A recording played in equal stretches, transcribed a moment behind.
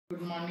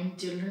Good morning,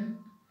 children.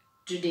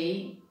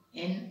 Today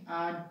in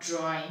our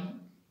drawing,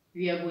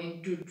 we are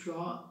going to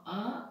draw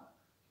a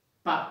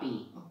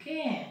puppy.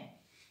 Okay,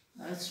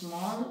 a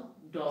small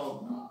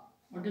dog. No?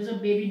 What is a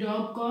baby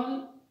dog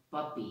called?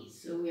 Puppy.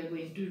 So we are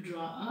going to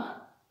draw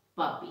a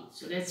puppy.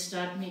 So let's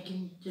start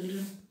making,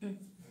 children.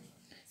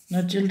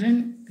 Now,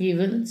 children, we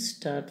will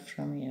start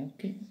from here.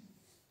 Okay,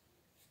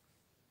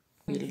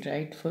 we'll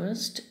write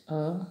first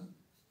a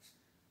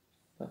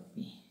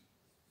puppy.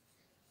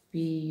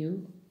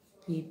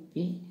 Pupp.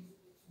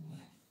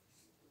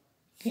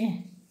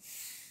 Okay.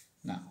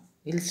 Now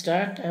we'll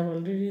start. I've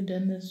already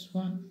done this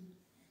one.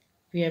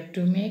 We have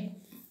to make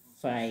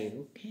 5.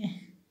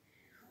 Okay.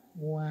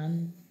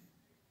 1.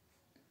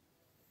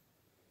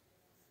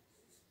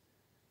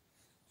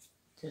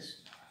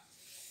 Just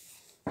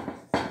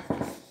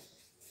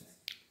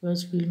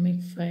first we'll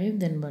make 5,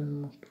 then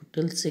 1 more.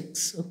 Total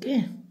 6.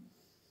 Okay.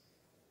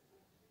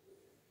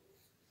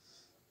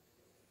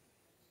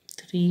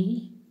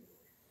 3,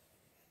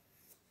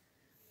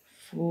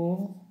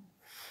 4,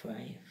 5.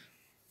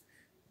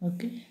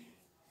 Okay.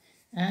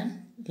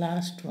 And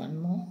last one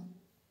more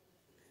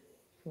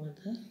for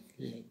the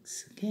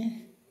legs.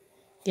 Okay.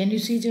 Can you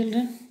see,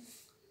 children?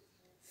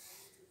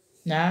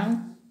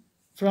 Now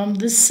from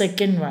this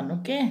second one,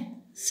 okay,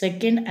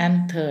 second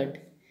and third,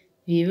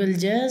 we will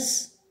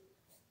just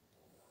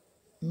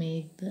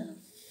make the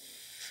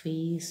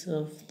face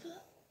of the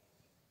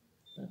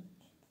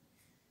puppy.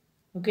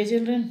 Okay,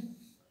 children.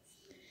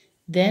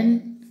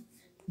 Then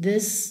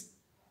this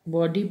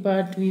body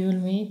part we will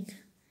make,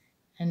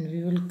 and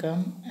we will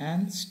come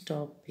and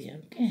stop here.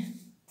 Okay,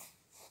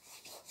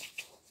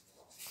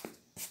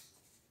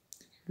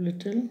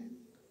 little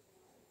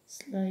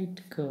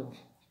slight curve.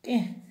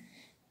 Okay,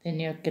 then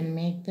you can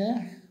make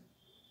the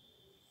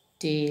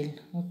tail.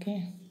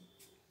 Okay,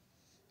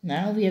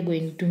 now we are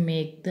going to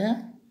make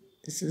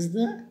this is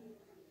the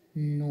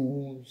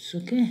nose.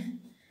 Okay,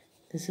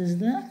 this is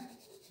the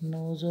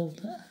nose of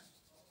the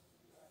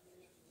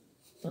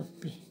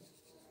puppy.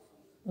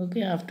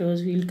 Okay,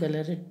 afterwards we'll color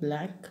it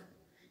black,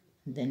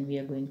 then we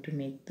are going to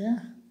make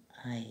the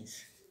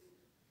eyes.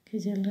 Okay,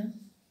 children,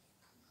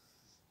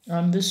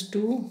 on this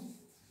 2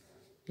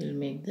 we'll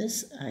make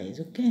this eyes.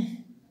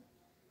 Okay,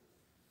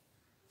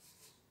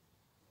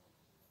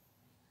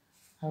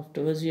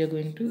 afterwards we are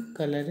going to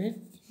color it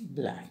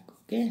black.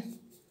 Okay,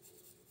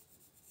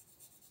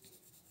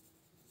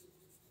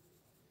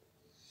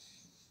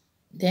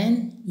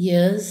 then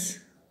ears.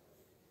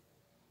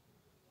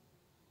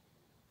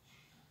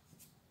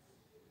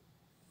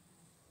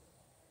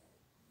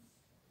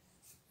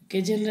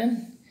 Okay,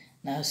 children,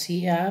 now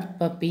see our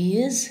puppy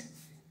is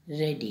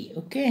ready.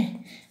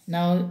 Okay,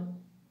 now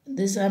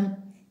this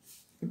I'm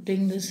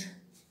putting this,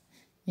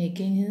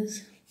 making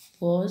his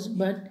paws,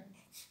 but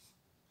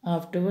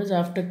afterwards,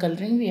 after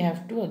coloring, we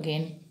have to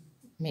again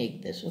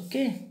make this.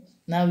 Okay,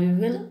 now we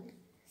will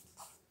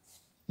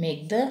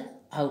make the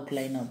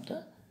outline of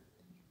the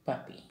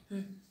puppy.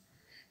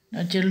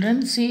 Now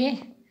children,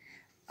 see,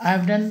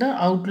 I've done the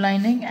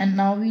outlining, and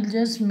now we'll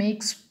just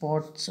make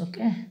spots.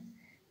 Okay,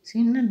 see,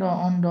 in the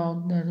on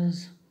dog there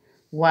is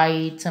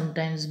white,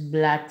 sometimes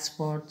black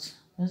spots,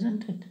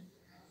 isn't it?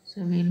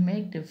 So we'll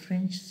make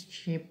different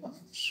shape of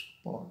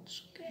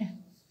spots. Okay,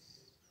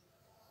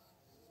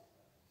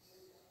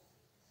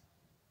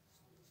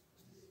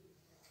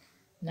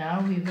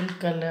 now we will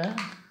color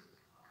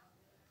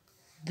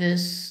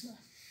this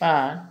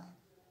part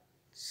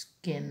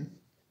skin.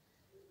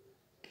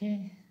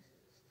 Okay,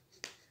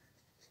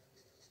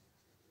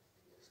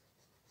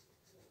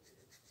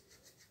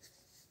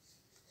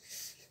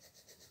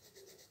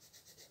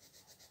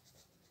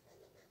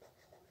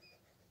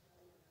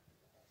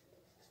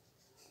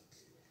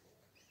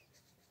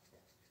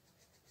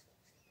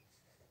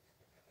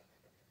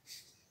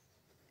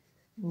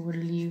 we will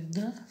leave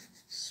the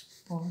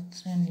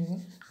spots and you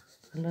will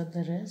color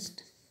the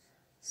rest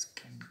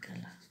skin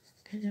color.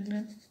 Okay,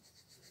 children,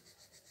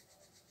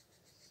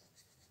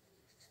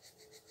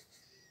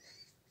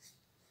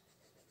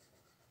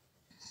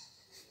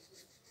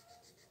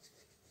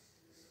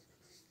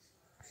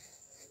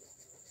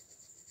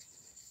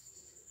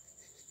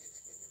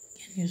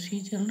 can you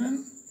see,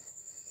 children?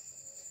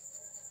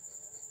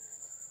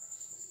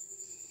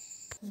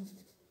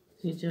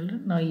 See,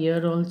 children, now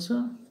here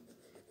also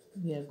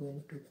we are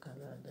going to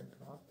color the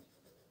dog.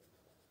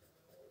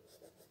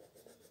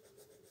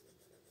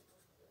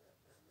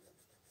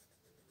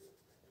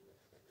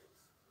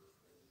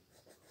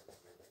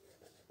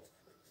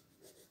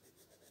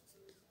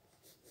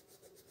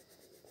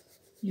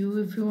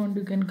 If you want,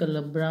 you can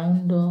color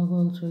brown dog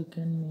also. You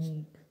can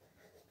make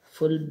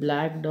full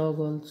black dog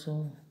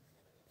also.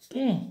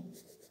 Okay,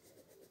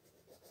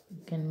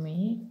 you can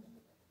make.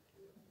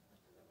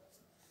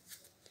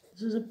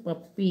 This is a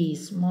puppy,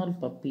 small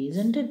puppy,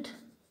 isn't it?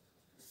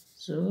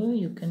 So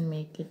you can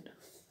make it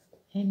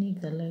any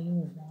color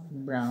you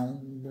want, brown,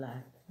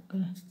 black.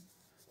 Okay,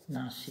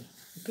 now see.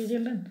 Okay,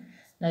 children.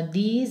 Now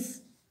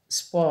these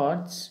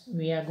spots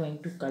we are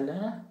going to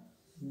color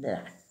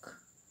black.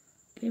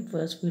 Okay,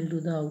 first we'll do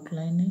the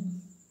outlining.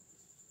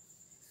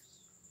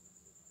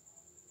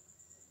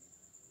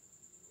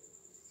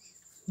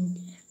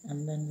 Okay,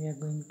 and then we are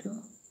going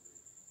to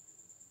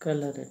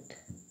color it.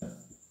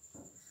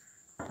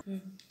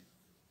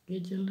 Okay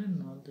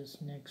children, now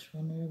this next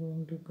one we are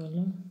going to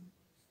color.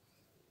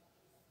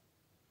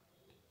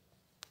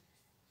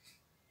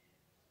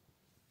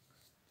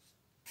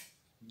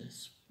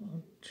 This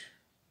spot.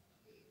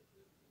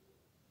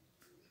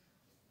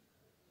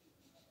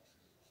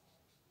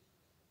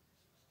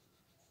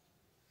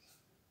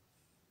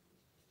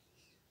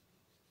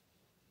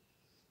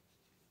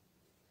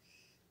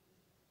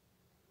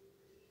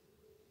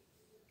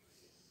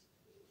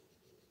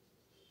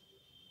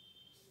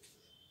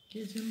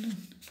 Okay children,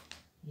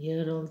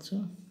 here also.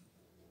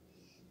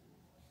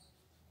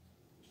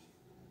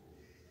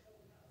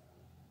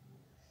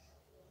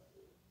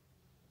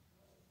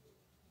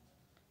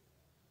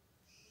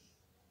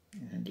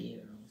 And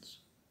here also.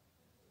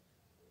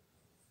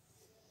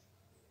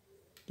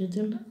 Okay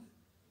children,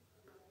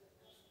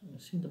 you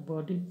see the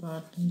body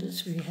part in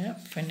this we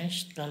have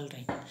finished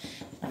coloring.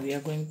 Now we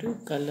are going to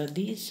color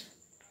these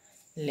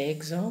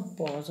legs or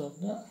paws of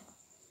the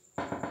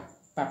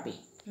puppy.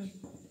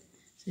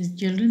 So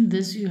children,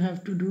 this you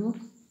have to do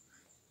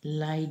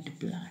light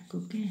black.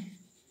 Okay,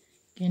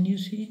 can you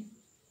see?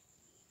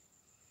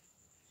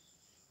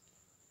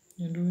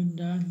 You do it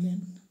dark,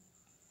 then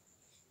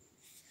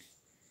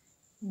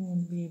you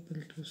won't be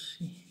able to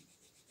see.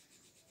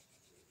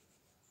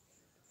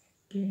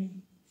 Okay,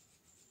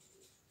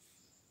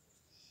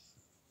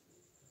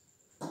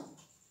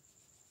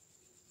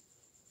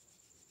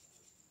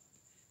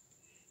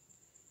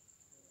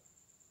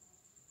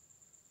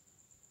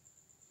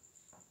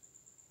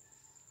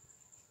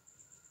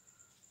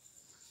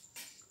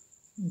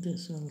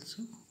 this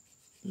also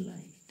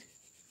light.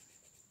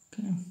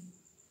 Okay,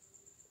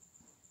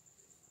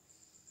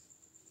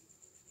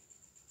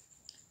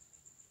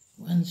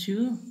 once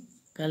you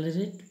color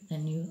it,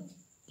 then you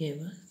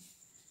give us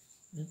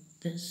with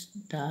this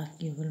dark,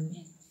 you will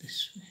make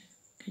this way.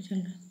 Okay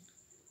children.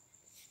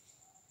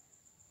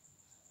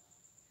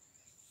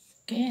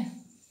 Okay,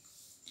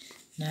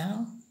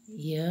 now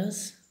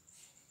ears.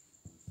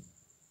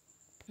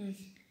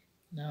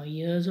 Now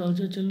ears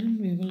also children,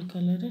 we will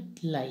color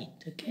it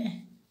light.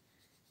 Okay,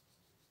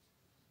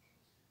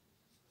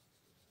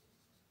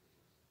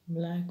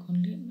 black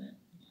only, but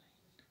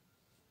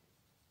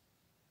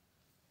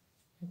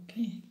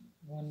okay,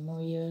 one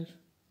more ear.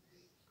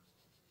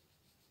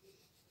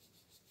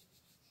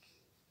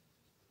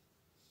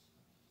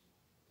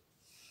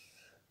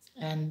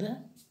 And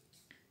the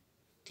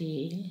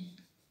tail.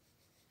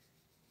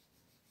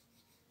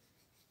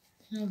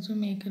 You can also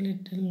make a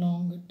little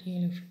longer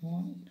tail if you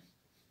want,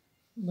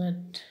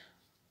 but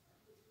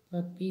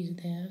puppies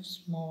they have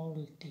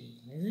small tail,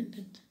 isn't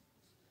it?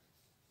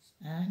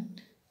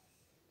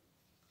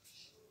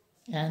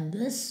 And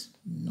this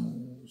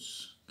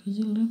nose. Okay,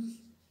 children.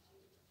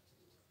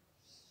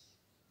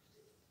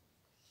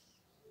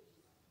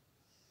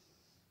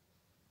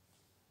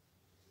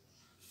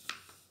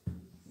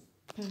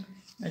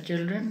 Now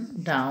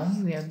children,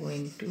 down we are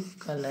going to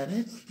color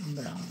it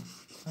brown.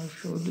 I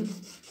showed you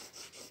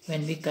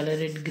when we color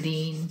it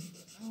green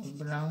or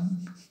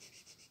brown.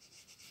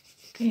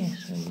 Okay,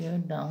 so here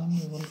down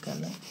we will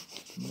color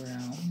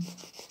brown.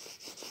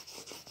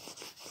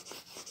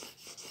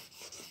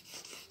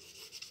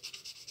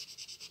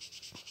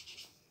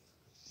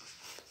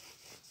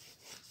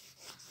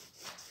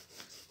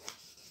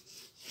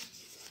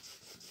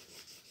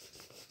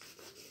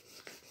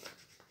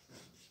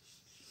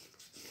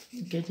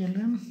 Okay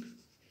children,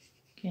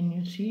 can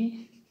you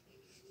see?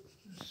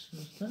 This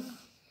is the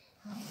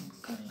brown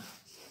color.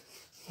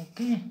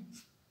 Okay.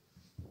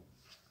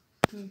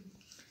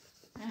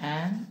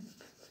 And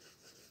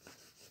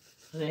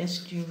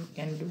rest you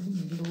can do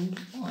blue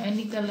or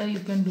any color you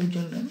can do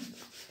children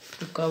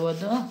to cover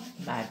the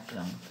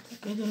background.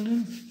 Okay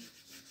children.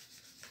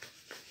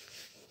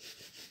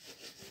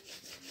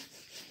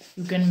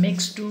 You can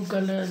mix two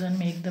colors and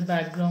make the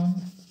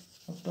background.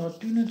 I've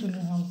taught you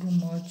children how to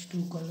merge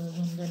two colors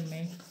and then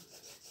make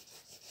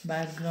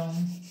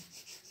background.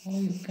 Or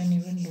you can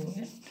even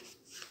do it.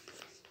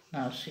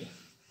 Now see.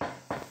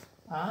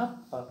 Our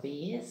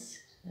puppy is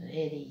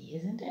ready,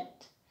 isn't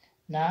it?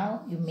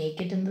 Now you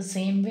make it in the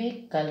same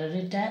way, color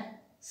it and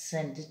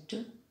send it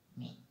to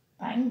me.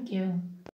 Thank you.